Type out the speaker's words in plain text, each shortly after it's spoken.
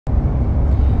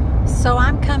So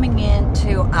I'm coming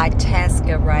into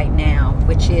Itasca right now,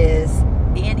 which is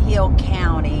in Hill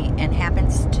County and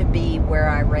happens to be where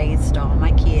I raised all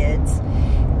my kids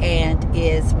and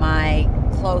is my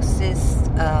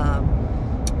closest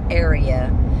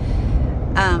area.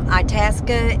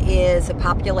 Itasca is a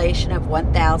population of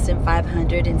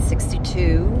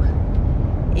 1,562.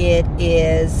 It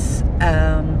is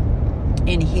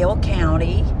in Hill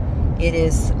County. It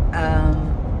is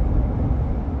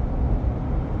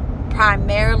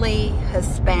primarily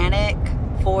Hispanic,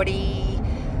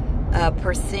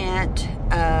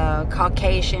 40%,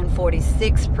 Caucasian,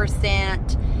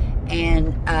 46%,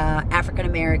 and African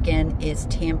American is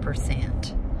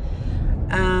 10%.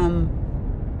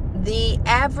 The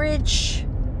average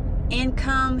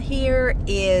income here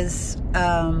is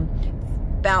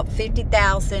about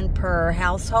 $50,000 per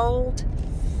household.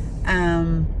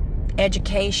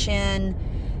 Education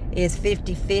is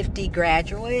 50-50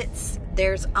 graduates.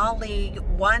 There's only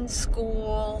one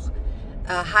school,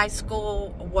 high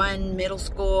school, one middle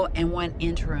school, and one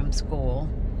interim school.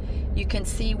 You can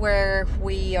see where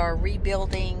we are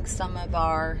rebuilding some of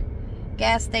our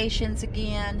gas stations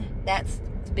again. That's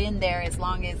been there as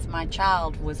long as my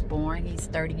child was born. He's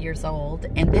 30 years old,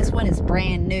 and this one is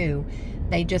brand new.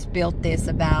 They just built this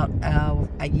about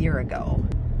a year ago.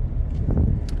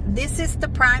 This is the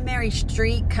primary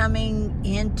street coming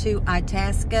into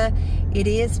Itasca. It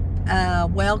is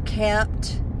well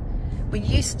kept. We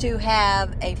used to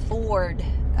have a Ford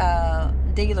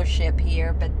dealership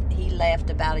here, but he left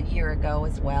about a year ago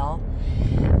as well.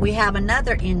 We have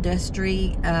another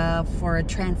industry for a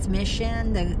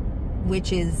transmission,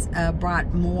 which is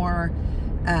brought more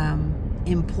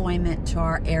employment to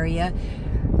our area.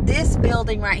 This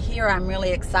building right here I'm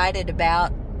really excited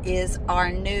about is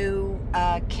our new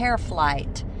care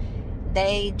flight.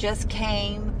 They just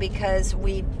came because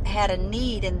we've had a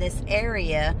need in this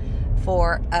area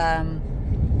for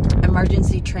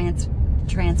emergency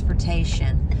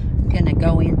transportation. I'm gonna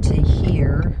go into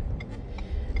here.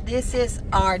 This is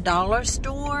our dollar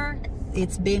store.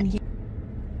 It's been here.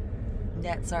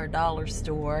 That's our dollar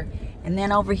store. And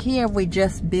then over here we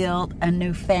just built a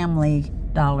new family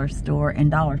dollar store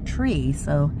and Dollar Tree,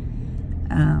 so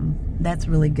that's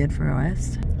really good for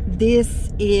us.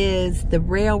 This is the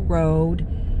Railroad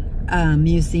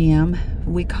Museum.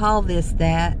 We call this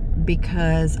that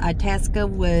because Itasca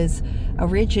was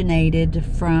originated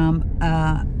from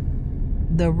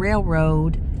the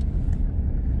railroad.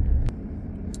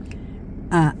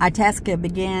 Itasca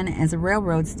began as a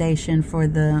railroad station for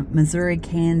the Missouri,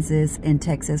 Kansas, and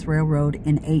Texas Railroad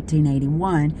in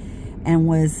 1881 and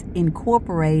was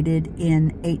incorporated in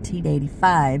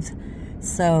 1885.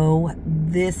 So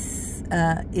this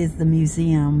is the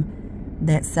museum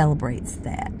that celebrates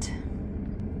that.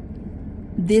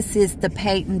 This is the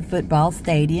Peyton Football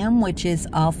Stadium, which is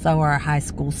also our high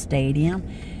school stadium,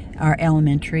 our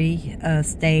elementary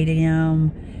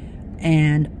stadium,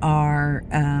 and our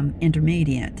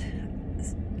intermediate.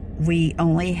 We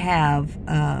only have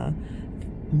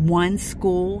one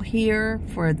school here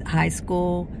for high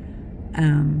school,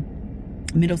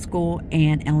 middle school,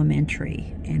 and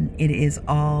elementary, and it is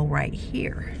all right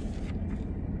here.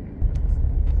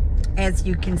 As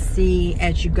you can see,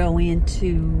 as you go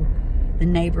into the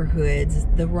neighborhoods,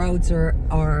 the roads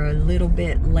are a little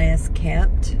bit less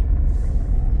kept.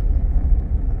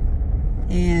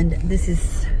 And this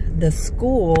is the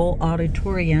school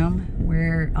auditorium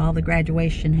where all the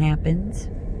graduation happens.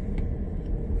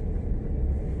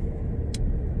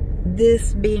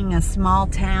 This being a small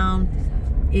town,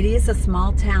 it is a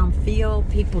small town feel.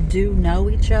 People do know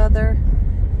each other.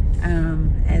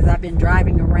 As I've been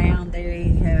driving around,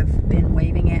 they have been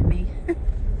waving at me.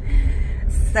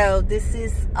 So this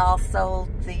is also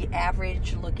the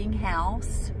average looking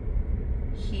house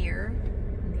here.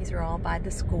 These are all by the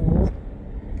school.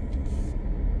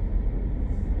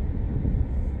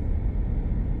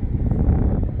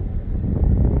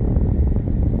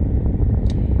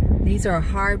 These are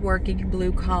hard-working,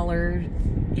 blue-collar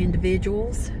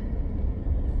individuals.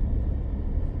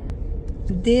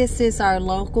 This is our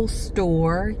local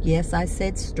store. Yes, I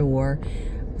said store.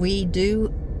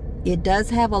 It does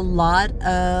have a lot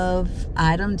of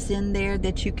items in there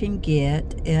that you can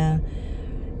get.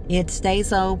 It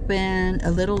stays open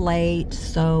a little late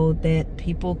so that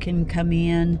people can come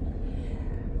in.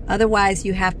 Otherwise,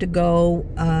 you have to go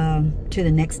to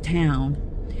the next town.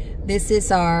 This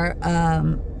is our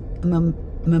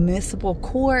municipal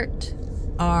court,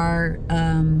 our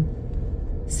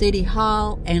city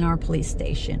hall, and our police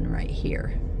station right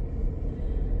here.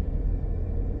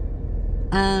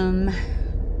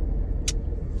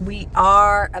 We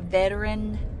are a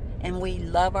veteran and we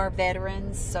love our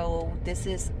veterans. So this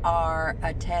is our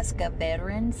Itasca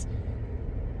Veterans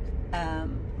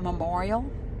Memorial.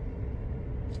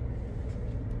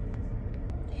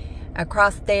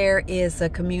 Across there is a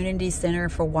community center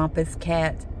for Wampus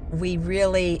Cats. We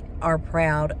really are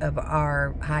proud of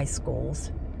our high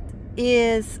schools.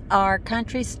 Is our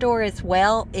country store as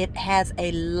well. It has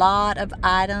a lot of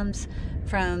items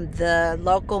from the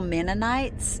local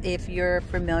Mennonites, if you're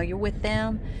familiar with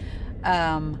them.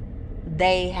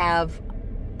 They have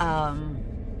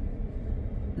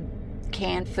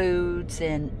canned foods,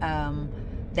 and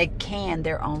they can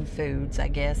their own foods, I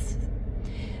guess.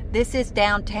 This is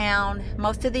downtown.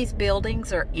 Most of these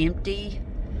buildings are empty.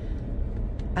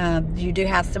 You do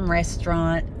have some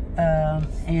restaurant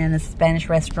and a Spanish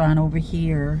restaurant over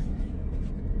here.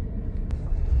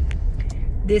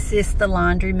 This is the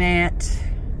laundromat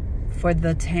for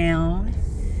the town.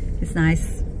 It's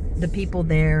nice. The people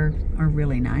there are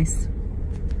really nice.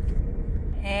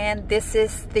 And this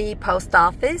is the post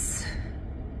office.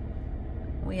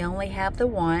 We only have the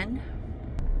one.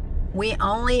 We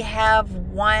only have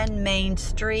one main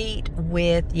street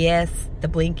with, yes, the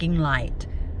blinking light.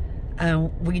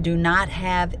 We do not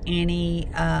have any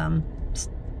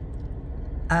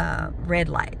red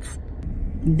lights.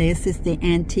 This is the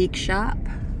antique shop.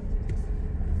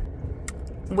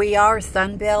 We are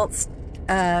Sunbelt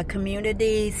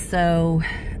community, so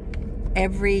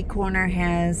every corner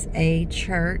has a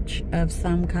church of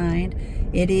some kind.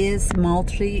 It is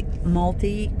multi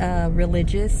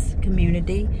religious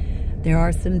community. There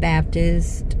are some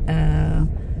Baptist,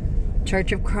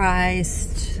 Church of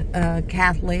Christ,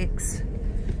 Catholics.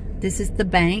 This is the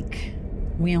bank.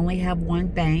 We only have one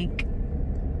bank.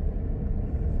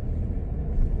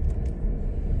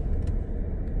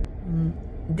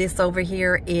 This over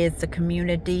here is the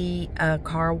community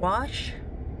car wash.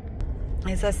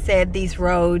 As I said, these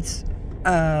roads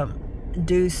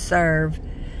do serve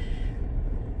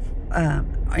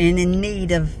and in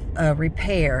need of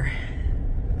repair.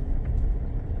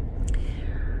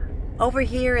 Over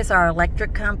here is our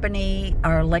electric company,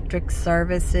 our electric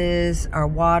services, our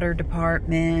water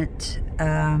department.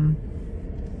 Any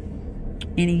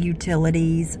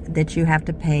utilities that you have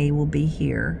to pay will be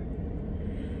here.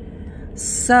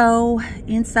 So,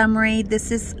 in summary,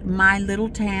 this is my little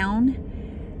town.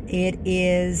 It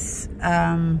is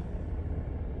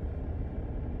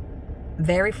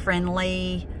very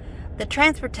friendly. The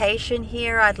transportation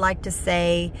here, I'd like to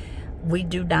say, we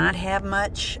do not have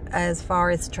much as far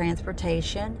as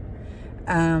transportation.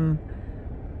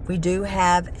 We do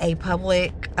have a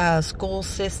public school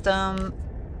system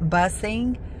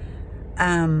busing.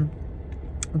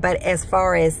 But as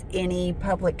far as any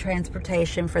public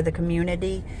transportation for the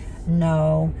community,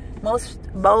 no. Most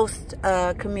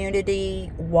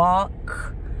community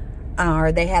walk,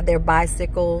 or they have their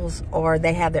bicycles, or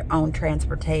they have their own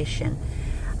transportation.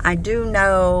 I do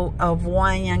know of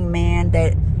one young man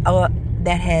that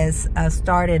has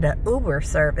started an Uber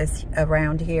service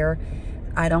around here.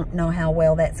 I don't know how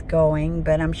well that's going,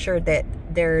 but I'm sure that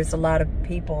there's a lot of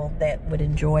people that would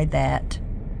enjoy that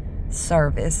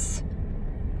service.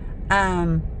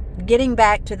 Getting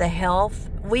back to the health,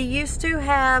 we used to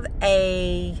have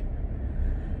a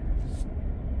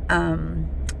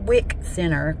WIC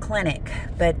center clinic,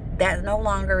 but that no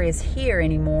longer is here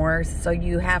anymore, so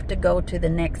you have to go to the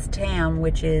next town,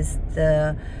 which is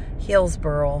the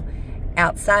Hillsboro.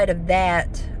 Outside of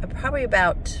that, probably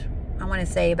about, I want to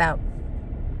say about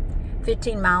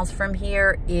 15 miles from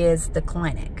here is the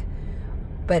clinic.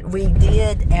 But we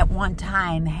did at one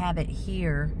time have it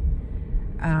here.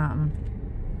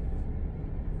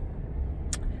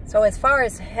 So as far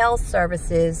as health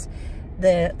services,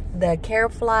 the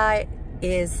CareFly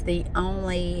is the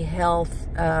only health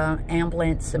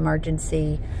ambulance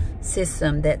emergency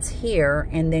system that's here,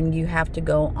 and then you have to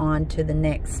go on to the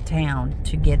next town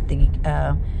to get the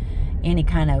any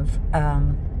kind of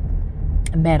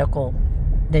medical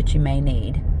that you may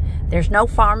need. There's no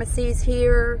pharmacies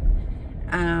here.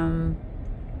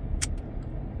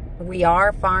 We are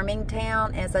a farming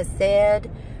town, as I said,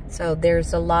 so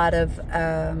there's a lot of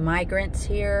migrants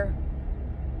here.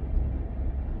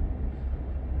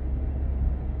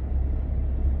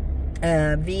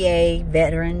 VA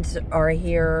veterans are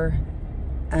here.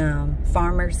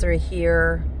 Farmers are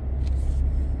here.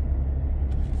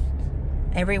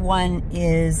 Everyone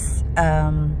is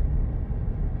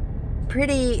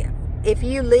pretty. If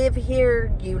you live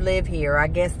here, you live here. I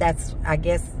guess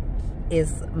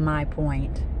is my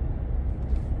point.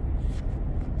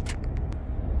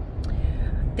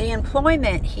 The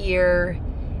employment here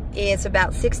is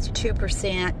about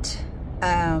 62%,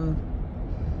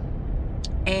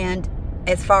 and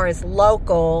as far as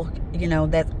local, you know,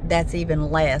 that's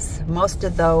even less. Most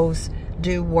of those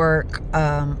do work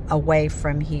away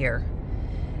from here,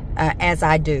 as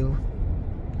I do.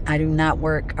 I do not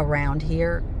work around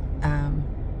here,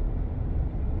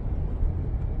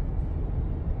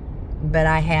 but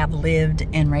I have lived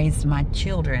and raised my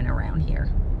children around here.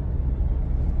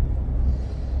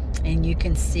 And you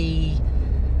can see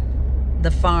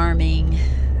the farming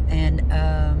and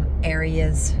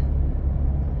areas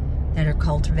that are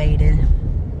cultivated.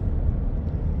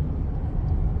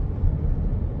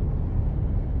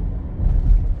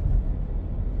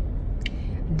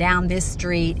 Down this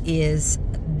street is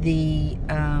the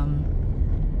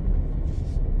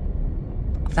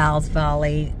Fowles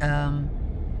Valley, I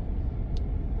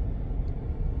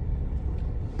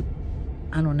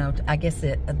don't know, I guess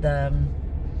the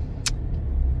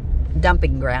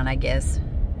dumping ground, I guess.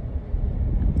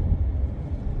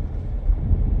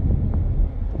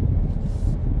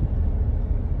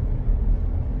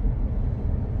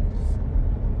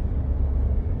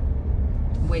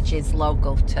 Which is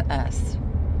local to us.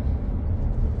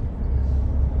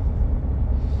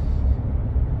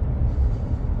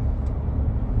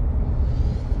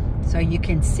 So you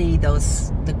can see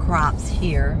the crops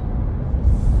here.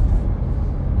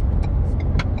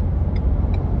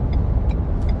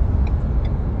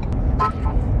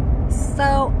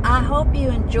 So I hope you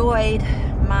enjoyed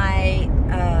my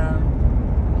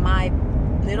my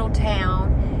little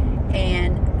town,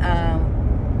 and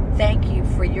thank you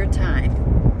for your time.